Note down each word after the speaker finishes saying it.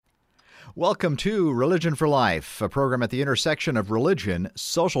Welcome to Religion for Life, a program at the intersection of religion,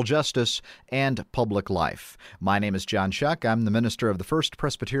 social justice, and public life. My name is John Shuck. I'm the minister of the First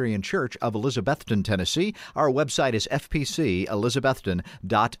Presbyterian Church of Elizabethton, Tennessee. Our website is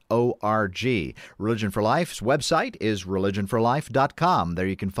fpcelizabethton.org. Religion for Life's website is religionforlife.com. There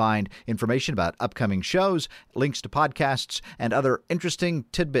you can find information about upcoming shows, links to podcasts, and other interesting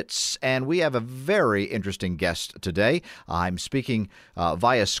tidbits. And we have a very interesting guest today. I'm speaking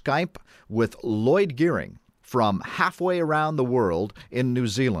via Skype with Lloyd Geering from halfway around the world in New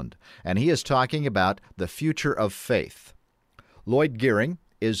Zealand, and he is talking about the future of faith. Lloyd Geering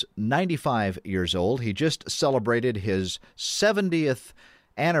is 95 years old. He just celebrated his 70th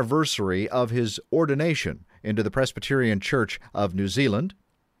anniversary of his ordination into the Presbyterian Church of New Zealand.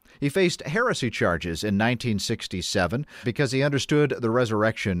 He faced heresy charges in 1967 because he understood the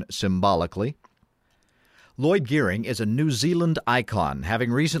resurrection symbolically. Lloyd Geering is a New Zealand icon, having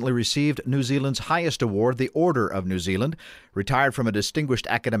recently received New Zealand's highest award, the Order of New Zealand. Retired from a distinguished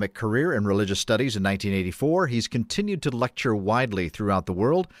academic career in religious studies in 1984, he's continued to lecture widely throughout the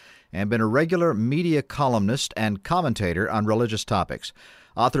world and been a regular media columnist and commentator on religious topics.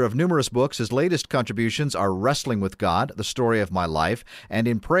 Author of numerous books, his latest contributions are Wrestling with God, The Story of My Life, and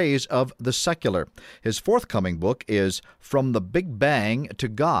In Praise of the Secular. His forthcoming book is From the Big Bang to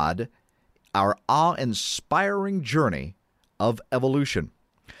God, Our Awe-Inspiring Journey of Evolution.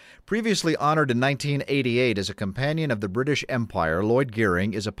 Previously honored in 1988 as a companion of the British Empire, Lloyd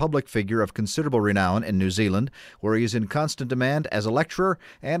Geering is a public figure of considerable renown in New Zealand, where he is in constant demand as a lecturer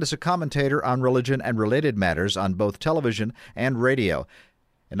and as a commentator on religion and related matters on both television and radio.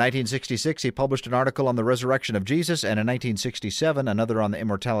 In 1966, he published an article on the resurrection of Jesus, and in 1967, another on the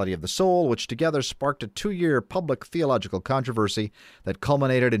immortality of the soul, which together sparked a 2-year public theological controversy that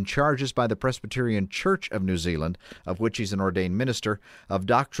culminated in charges by the Presbyterian Church of New Zealand, of which he's an ordained minister, of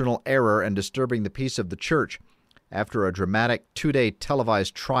doctrinal error and disturbing the peace of the church. After a dramatic 2-day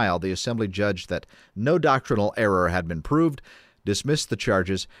televised trial, the assembly judged that no doctrinal error had been proved, dismissed the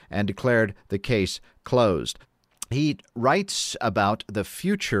charges, and declared the case closed. He writes about the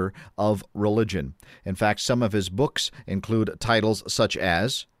future of religion. In fact, some of his books include titles such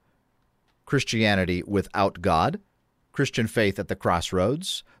as Christianity Without God, Christian Faith at the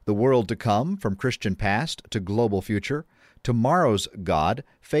Crossroads, The World to Come, From Christian Past to Global Future, Tomorrow's God,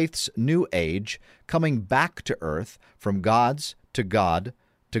 Faith's New Age, Coming Back to Earth, From Gods to God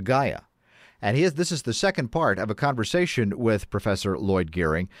to Gaia. And this is the second part of a conversation with Professor Lloyd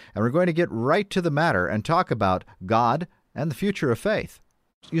Geering, and we're going to get right to the matter and talk about God and the future of faith.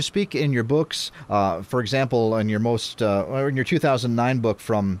 You speak in your books, for example, in your in your 2009 book,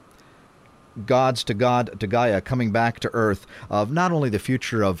 From Gods to God to Gaia, Coming Back to Earth, of not only the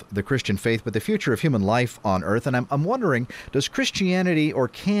future of the Christian faith, but the future of human life on Earth. And I'm wondering, does Christianity, or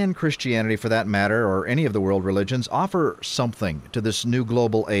can Christianity for that matter, or any of the world religions, offer something to this new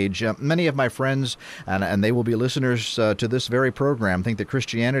global age? Many of my friends, and they will be listeners to this very program, think that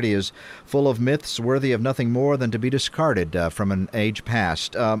Christianity is full of myths worthy of nothing more than to be discarded from an age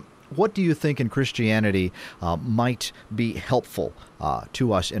past. What do you think in Christianity might be helpful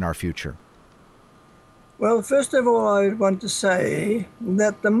to us in our future? Well, first of all, I want to say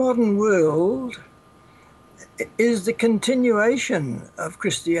that the modern world is the continuation of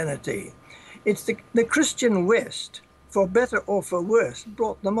Christianity. It's the Christian West, for better or for worse,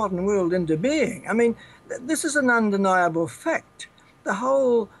 brought the modern world into being. I mean, this is an undeniable fact. The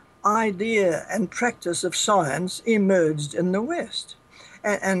whole idea and practice of science emerged in the West.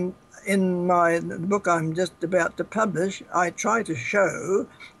 And in the book I'm just about to publish, I try to show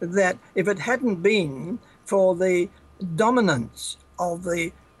that if it hadn't been for the dominance of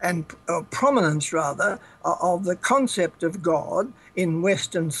prominence of the concept of God in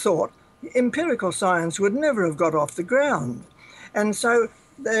Western thought, empirical science would never have got off the ground. And so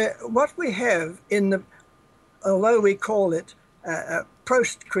what we have although we call it a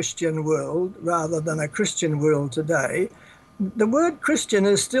post-Christian world rather than a Christian world today, the word Christian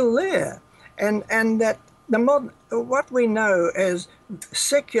is still there. And that what we know as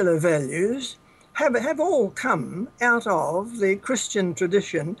secular values have all come out of the Christian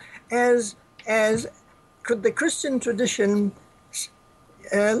tradition could the Christian tradition,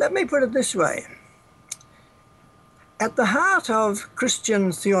 let me put it this way. At the heart of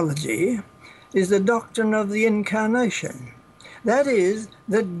Christian theology is the doctrine of the incarnation. That is,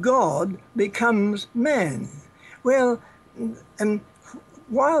 that God becomes man. Well, and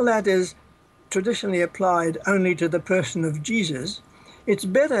while that is traditionally applied only to the person of Jesus, it's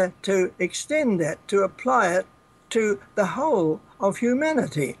better to extend that, to apply it to the whole of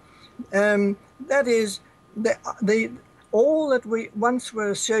humanity. That is, all that we once were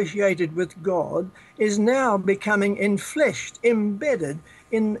associated with God is now becoming enfleshed, embedded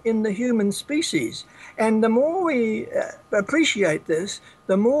in the human species. And the more we appreciate this,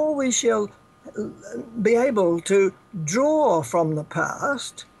 the more we shall be able to draw from the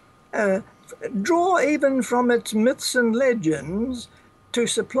past, draw even from its myths and legends, to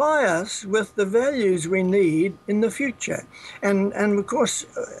supply us with the values we need in the future. And of course,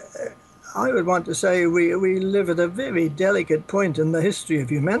 I would want to say we live at a very delicate point in the history of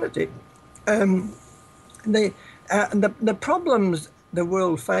humanity. The problems the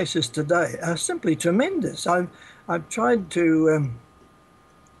world faces today are simply tremendous. I've tried to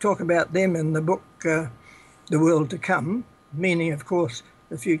talk about them in the book, The World to Come, meaning, of course,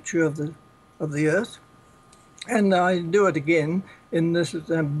 the future of the earth. And I do it again in this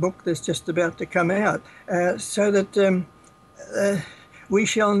book that's just about to come out, so that we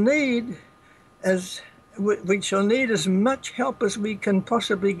shall need as much help as we can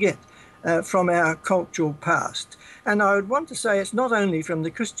possibly get from our cultural past. And I would want to say it's not only from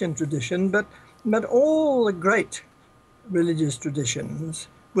the Christian tradition, but all the great religious traditions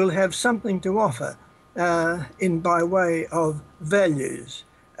will have something to offer by way of values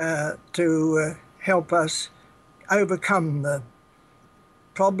to help us overcome the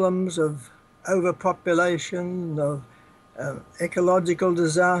problems of overpopulation, of ecological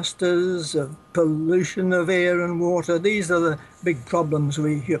disasters, of pollution of air and water. These are the big problems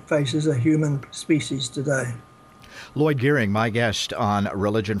we face as a human species today. Lloyd Geering, my guest on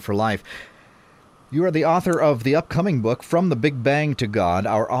Religion for Life. You are the author of the upcoming book, From the Big Bang to God,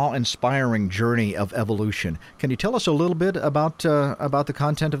 Our Awe-Inspiring Journey of Evolution. Can you tell us a little bit about the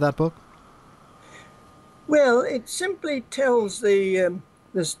content of that book? Well, it simply tells the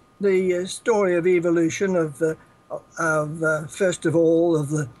story of evolution, of first of all, of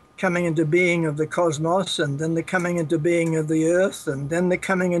the coming into being of the cosmos, and then the coming into being of the earth, and then the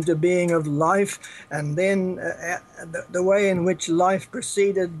coming into being of life, and then the way in which life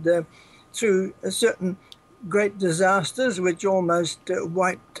proceeded through certain great disasters which almost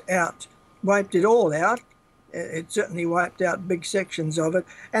wiped it all out. It certainly wiped out big sections of it.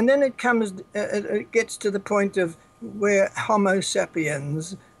 And then it gets to the point of where Homo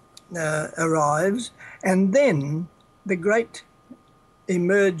sapiens arrives, and then the great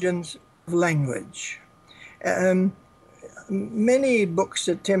emergence of language. Many books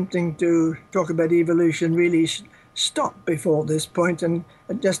attempting to talk about evolution really stop before this point and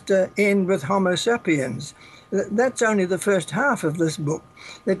just end with Homo sapiens. That's only the first half of this book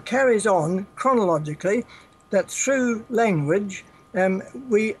that carries on chronologically, that through language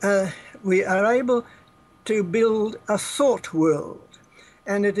we are able to build a thought world.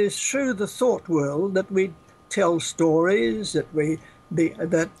 And it is through the thought world that we tell stories, that we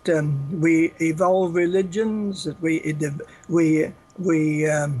evolve religions, that we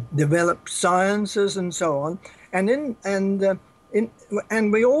develop sciences and so on. And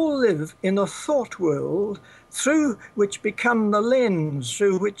we all live in a thought world through which become the lens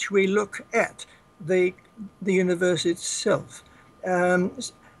through which we look at the universe itself. And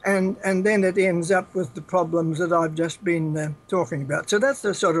then it ends up with the problems that I've just been talking about. So that's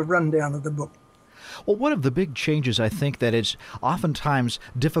the sort of rundown of the book. Well, one of the big changes I think that is oftentimes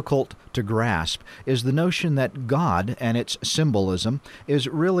difficult to grasp is the notion that God and its symbolism is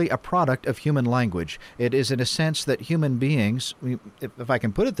really a product of human language. It is in a sense that human beings, if I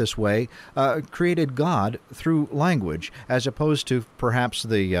can put it this way, created God through language, as opposed to perhaps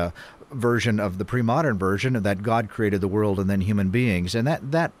the version of the pre-modern version that God created the world and then human beings. And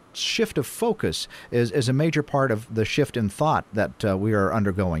that shift of focus is a major part of the shift in thought that we are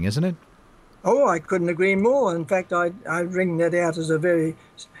undergoing, isn't it? Oh, I couldn't agree more. In fact, I bring that out as a very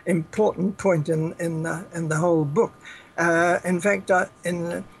important point in the whole book. In fact, at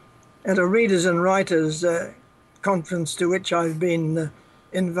a Readers and Writers conference to which I've been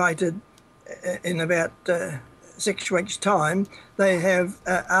invited in about 6 weeks' time, they have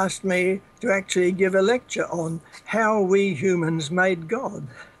asked me to actually give a lecture on how we humans made God.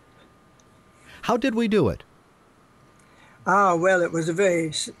 How did we do it? Well, it was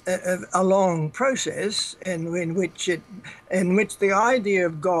a long process in which the idea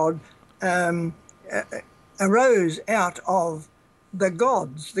of God arose out of the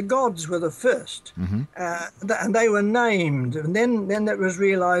gods. The gods were the first, and they were named. And then it was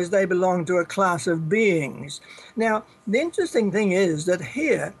realized they belonged to a class of beings. Now, the interesting thing is that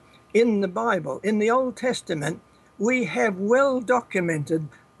here in the Bible, in the Old Testament, we have well documented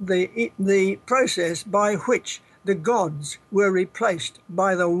the process by which the gods were replaced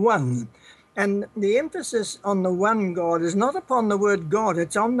by the one. And the emphasis on the one God is not upon the word God,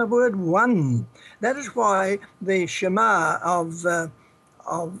 it's on the word one. That is why the Shema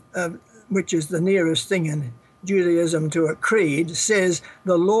which is the nearest thing in Judaism to a creed, says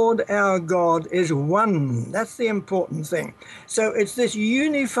the Lord our God is one. That's the important thing. So it's this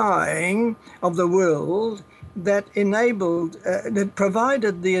unifying of the world that that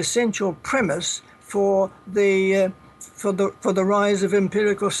provided the essential premise for the rise of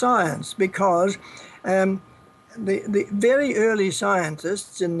empirical science, because the very early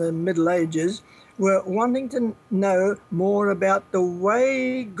scientists in the Middle Ages were wanting to know more about the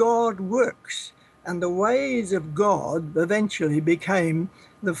way God works, and the ways of God eventually became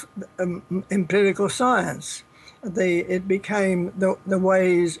the empirical science. It became the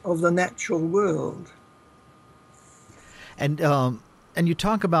ways of the natural world. And you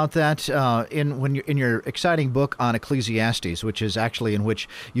talk about that in your exciting book on Ecclesiastes, which is actually in which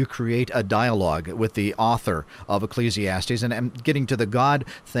you create a dialogue with the author of Ecclesiastes, and getting to the God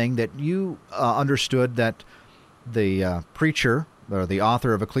thing, that you understood that the preacher or the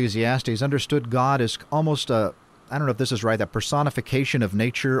author of Ecclesiastes understood God as almost I don't know if this is right, a personification of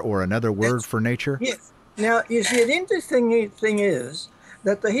nature, or another word for nature. Yes. Now, you see, the interesting thing is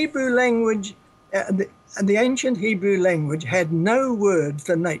that the Hebrew language, the ancient Hebrew language, had no word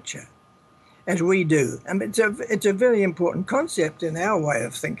for nature as we do. And it's a very important concept in our way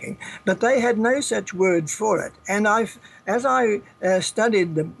of thinking, but they had no such word for it. And as I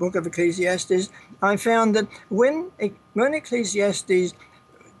studied the book of Ecclesiastes, I found that when Ecclesiastes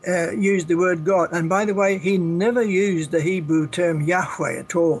used the word God, and by the way, he never used the Hebrew term Yahweh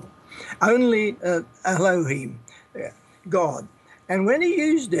at all, only Elohim, God. And when he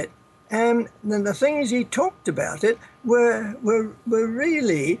used it, and then the things he talked about it were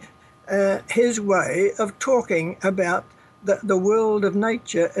really his way of talking about the world of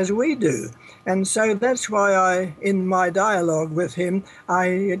nature as we do. And so that's why in my dialogue with him,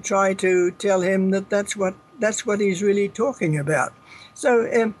 I try to tell him that that's what he's really talking about. So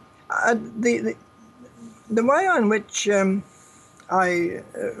the way in which I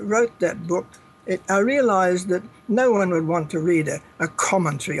wrote that book, I realized that no one would want to read a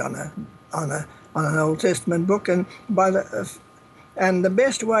commentary on an Old Testament book, and the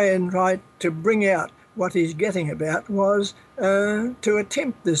best way and right to bring out what he's getting about was to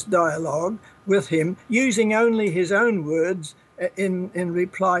attempt this dialogue with him using only his own words in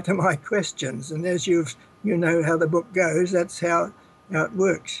reply to my questions. And as you know how the book goes, that's how it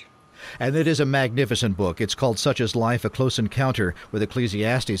works. And it is a magnificent book. It's called Such is Life, A Close Encounter with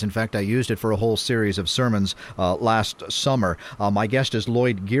Ecclesiastes. In fact, I used it for a whole series of sermons last summer. My guest is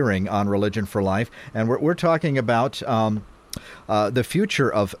Lloyd Geering on Religion for Life, and we're talking about the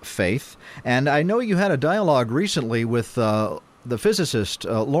future of faith. And I know you had a dialogue recently with the physicist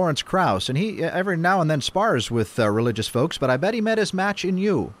Lawrence Krauss, and he every now and then spars with religious folks, but I bet he met his match in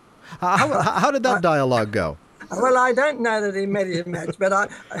you. How did that dialogue go? Well, I don't know that he met his match, but I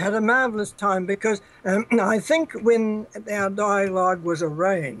had a marvelous time, because I think when our dialogue was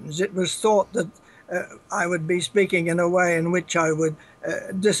arranged, it was thought that I would be speaking in a way in which I would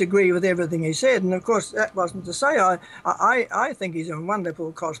disagree with everything he said. And of course, that wasn't to say I think he's a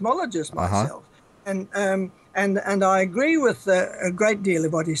wonderful cosmologist myself. And I agree with a great deal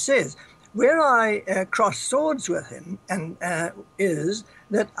of what he says. Where I cross swords with him is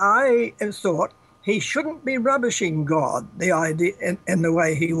that I thought he shouldn't be rubbishing God, the idea in the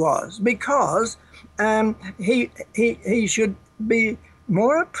way he was, because he should be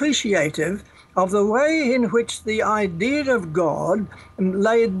more appreciative of the way in which the idea of God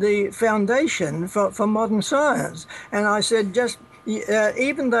laid the foundation for modern science. And I said, just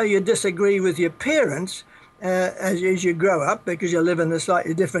even though you disagree with your parents as you grow up, because you live in a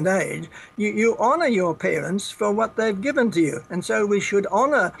slightly different age, you honor your parents for what they've given to you. And so we should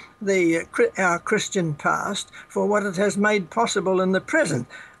honor our Christian past for what it has made possible in the present.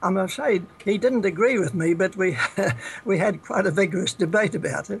 I'm afraid he didn't agree with me, but we had quite a vigorous debate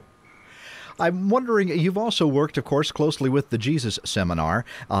about it. I'm wondering, you've also worked, of course, closely with the Jesus Seminar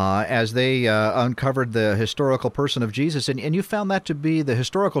as they uncovered the historical person of Jesus, and you found that to be, the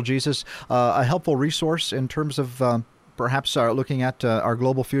historical Jesus, a helpful resource in terms of perhaps looking at our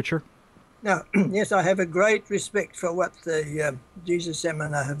global future? Now, yes, I have a great respect for what the Jesus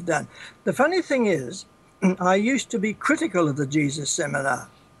Seminar have done. The funny thing is, I used to be critical of the Jesus Seminar,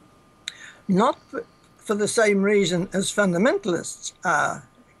 not for the same reason as fundamentalists are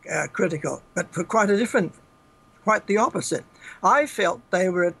critical, but for quite the opposite. I felt they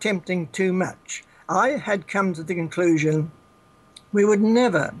were attempting too much. I had come to the conclusion we would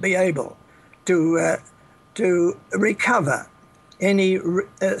never be able to recover any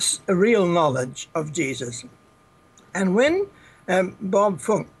real knowledge of Jesus. And when Bob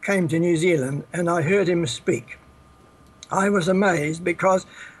Funk came to New Zealand and I heard him speak, I was amazed because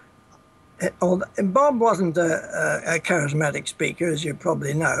Bob wasn't a charismatic speaker, as you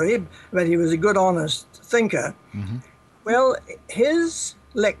probably know, but he was a good, honest thinker. Mm-hmm. Well, his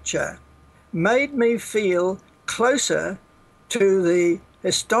lecture made me feel closer to the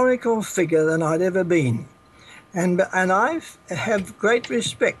historical figure than I'd ever been. And I have great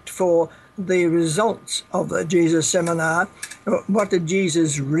respect for the results of the Jesus seminar. What did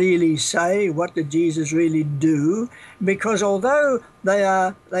Jesus really say? What did Jesus really do? Because although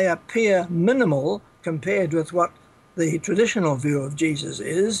they appear minimal compared with what the traditional view of Jesus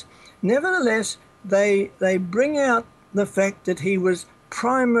is, nevertheless, they bring out the fact that he was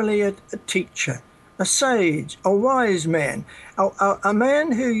primarily a teacher, a sage, a wise man, a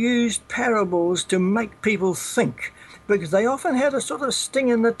man who used parables to make people think, because they often had a sort of sting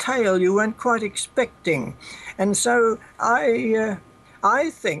in the tail you weren't quite expecting. And so I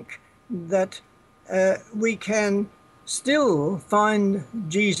think that we can still find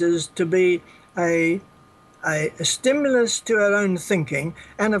Jesus to be a stimulus to our own thinking.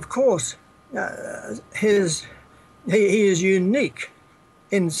 And of course, he is unique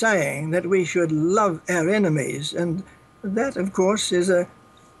in saying that we should love our enemies. And that, of course, is a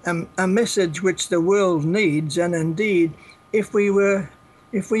message which the world needs, and indeed, if we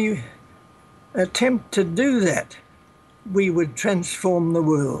attempt to do that, we would transform the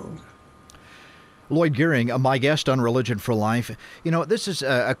world. Lloyd Geering, my guest on Religion for Life. You know, this is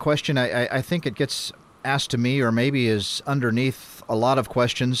a question I think it gets asked to me, or maybe is underneath a lot of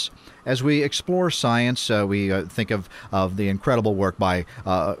questions. As we explore science, we think of the incredible work by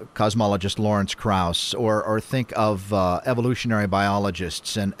cosmologist Lawrence Krauss, or think of evolutionary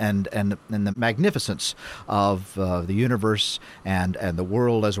biologists and the magnificence of the universe and the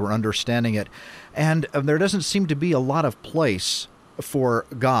world as we're understanding it. And there doesn't seem to be a lot of place for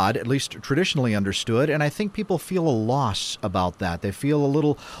God, at least traditionally understood, and I think people feel a loss about that. They feel a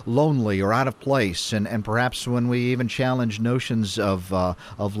little lonely or out of place, and perhaps when we even challenge notions of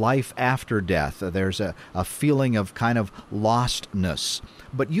life after death, there's a feeling of kind of lostness.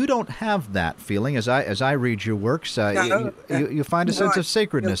 But you don't have that feeling, as I read your works. You find a sense of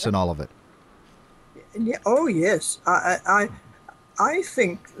sacredness in all of it. Yeah, oh yes, I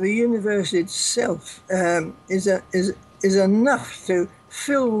think the universe itself is enough to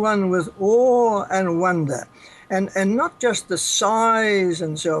fill one with awe and wonder, and not just the size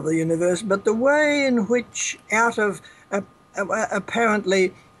and so of the universe, but the way in which out of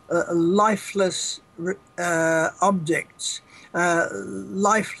apparently lifeless objects,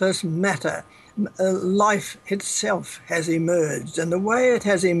 lifeless matter, life itself has emerged, and the way it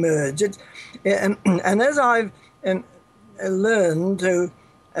has emerged, and as I've learned to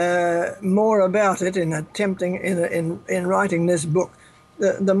more about it in attempting in writing this book,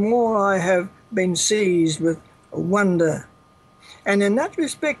 the more I have been seized with wonder. And in that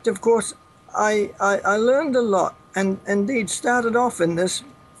respect, of course, I learned a lot, and indeed started off in this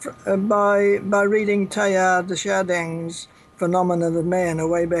by reading Teilhard de Chardin's Phenomena of Man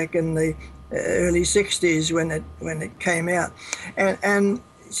way back in the early 60s when it came out. And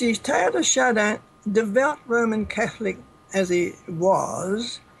see, Teilhard de Chardin, devout Roman Catholic as he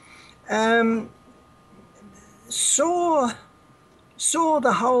was, saw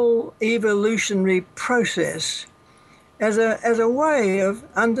the whole evolutionary process as a way of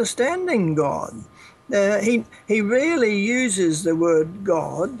understanding God. He rarely uses the word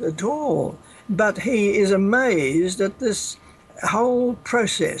God at all, but he is amazed at this whole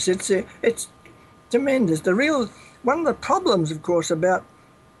process. It's tremendous. One of the problems, of course, about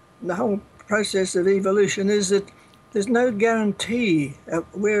the whole process of evolution is that there's no guarantee of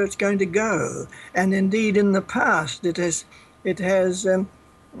where it's going to go, and indeed, in the past, it has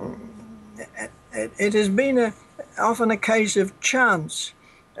been often a case of chance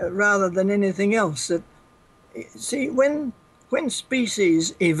rather than anything else. That, see, when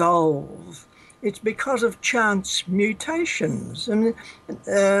species evolve, it's because of chance mutations, and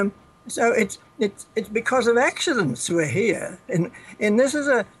so it's because of accidents we're here, and this is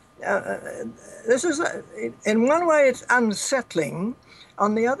in one way it's unsettling.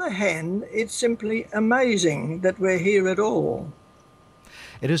 On the other hand, it's simply amazing that we're here at all.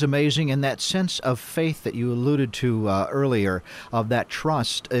 It is amazing, and that sense of faith that you alluded to earlier, of that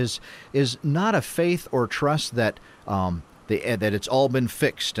trust, is not a faith or trust that that it's all been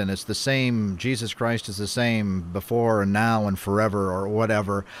fixed and it's the same, Jesus Christ is the same before and now and forever or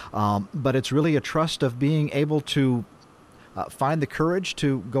whatever, but it's really a trust of being able to find the courage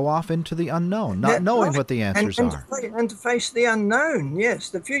to go off into the unknown, not knowing what the answers are. And to face the unknown, yes.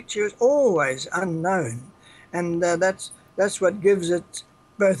 The future is always unknown. And that's what gives it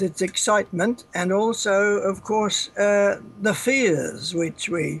both its excitement and also, of course, the fears which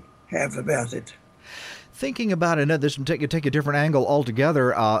we have about it. Thinking about it, this will take a different angle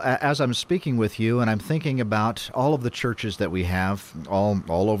altogether. As I'm speaking with you, and I'm thinking about all of the churches that we have all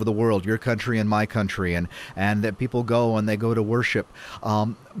over the world, your country and my country, and that people go and they go to worship.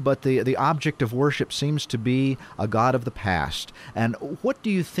 But the object of worship seems to be a God of the past. And what do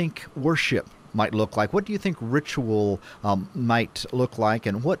you think worship might look like? What do you think ritual might look like,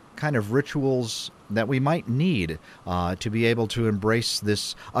 and what kind of rituals that we might need to be able to embrace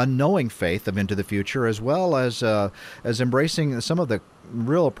this unknowing faith of into the future, as well as embracing some of the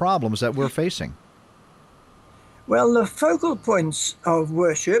real problems that we're facing? Well, the focal points of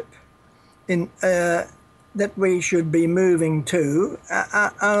worship that we should be moving to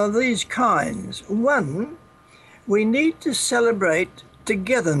are these kinds. One, we need to celebrate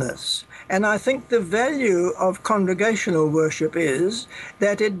togetherness. And I think the value of congregational worship is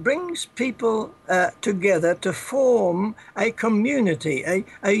that it brings people together to form a community,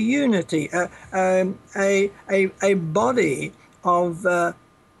 a unity, a body of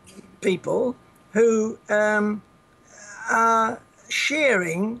people who are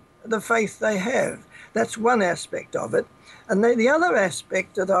sharing the faith they have. That's one aspect of it. And the other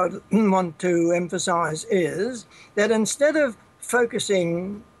aspect that I want to emphasize is that instead of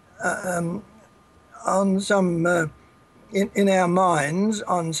focusing on some, in our minds,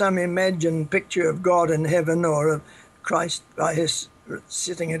 on some imagined picture of God in heaven or of Christ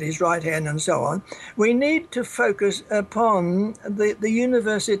sitting at his right hand and so on, we need to focus upon the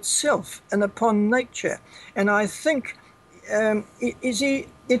universe itself and upon nature. And I think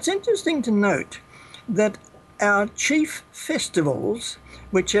it's interesting to note that our chief festivals,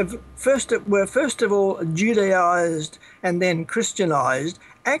 which were first of all Judaized and then Christianized,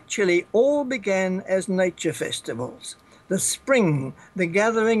 actually all began as nature festivals. The spring, the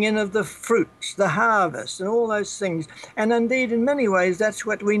gathering in of the fruits, the harvest, and all those things. And indeed, in many ways, that's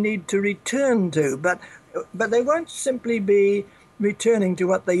what we need to return to. But they won't simply be returning to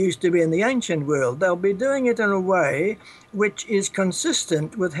what they used to be in the ancient world. They'll be doing it in a way which is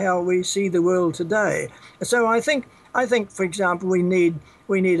consistent with how we see the world today. So I think, for example, we need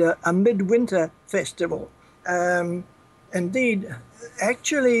a midwinter festival. Indeed,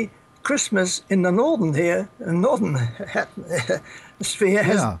 actually, Christmas in the northern hemisphere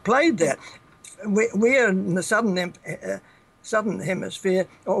has played that. We are in the southern hemisphere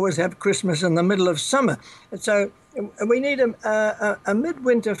always have Christmas in the middle of summer. So we need a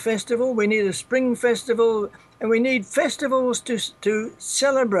midwinter festival, we need a spring festival, and we need festivals to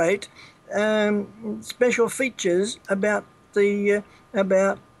celebrate special features about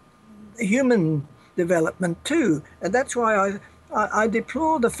human development too. And that's why I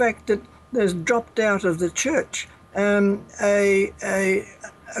deplore the fact that there's dropped out of the church a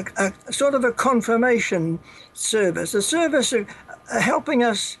sort of a confirmation service, a service of helping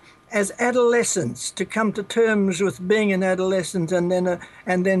us as adolescents to come to terms with being an adolescent and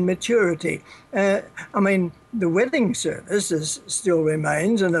then maturity. I mean, the wedding service still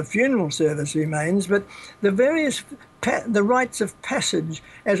remains and the funeral service remains, but the rites of passage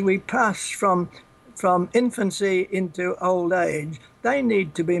as we pass from infancy into old age, they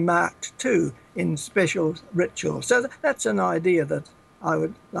need to be marked too in special rituals. So that's an idea that I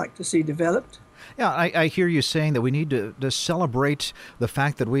would like to see developed. Yeah, I hear you saying that we need to celebrate the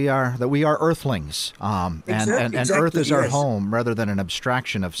fact that we are earthlings, Exactly, and Earth is our home rather than an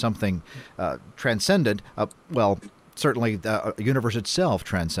abstraction of something transcendent. Certainly the universe itself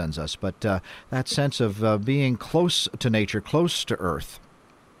transcends us, but that sense of being close to nature, close to Earth.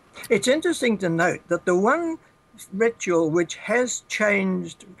 It's interesting to note that the one ritual which has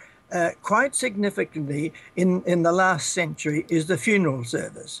changed quite significantly in the last century is the funeral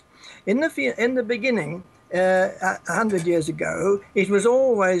service. In the beginning, 100 years ago, it was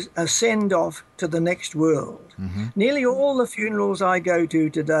always a send-off to the next world. Mm-hmm. Nearly all the funerals I go to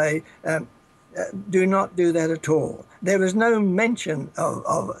today do not do that at all. There is no mention of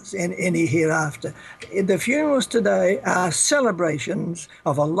any hereafter. The funerals today are celebrations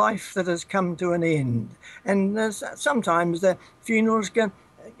of a life that has come to an end. And sometimes the funerals get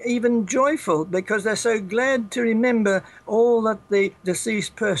even joyful because they're so glad to remember all that the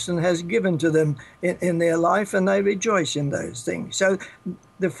deceased person has given to them in their life, and they rejoice in those things. So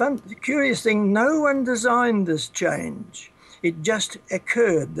the curious thing, no one designed this change. It just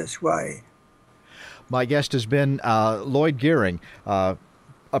occurred this way. My guest has been Lloyd Geering,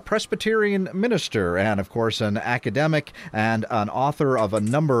 a Presbyterian minister and, of course, an academic and an author of a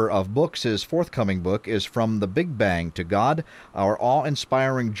number of books. His forthcoming book is From the Big Bang to God, Our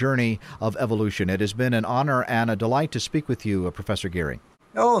Awe-Inspiring Journey of Evolution. It has been an honor and a delight to speak with you, Professor Geary.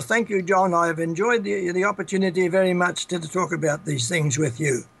 Oh, thank you, John. I've enjoyed the opportunity very much to talk about these things with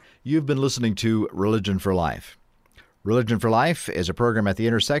you. You've been listening to Religion for Life. Religion for Life is a program at the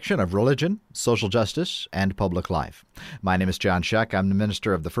intersection of religion, social justice, and public life. My name is John Shuck. I'm the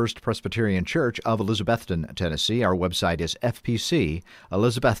minister of the First Presbyterian Church of Elizabethton, Tennessee. Our website is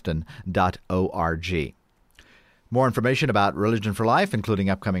fpcelizabethton.org. More information about Religion for Life,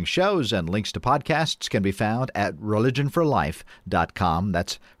 including upcoming shows and links to podcasts, can be found at religionforlife.com.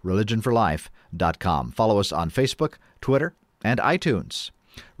 That's religionforlife.com. Follow us on Facebook, Twitter, and iTunes.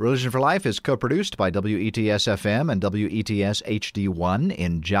 Religion for Life is co-produced by WETS-FM and WETS-HD1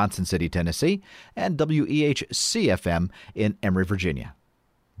 in Johnson City, Tennessee, and WEHC-FM in Emory, Virginia.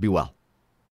 Be well.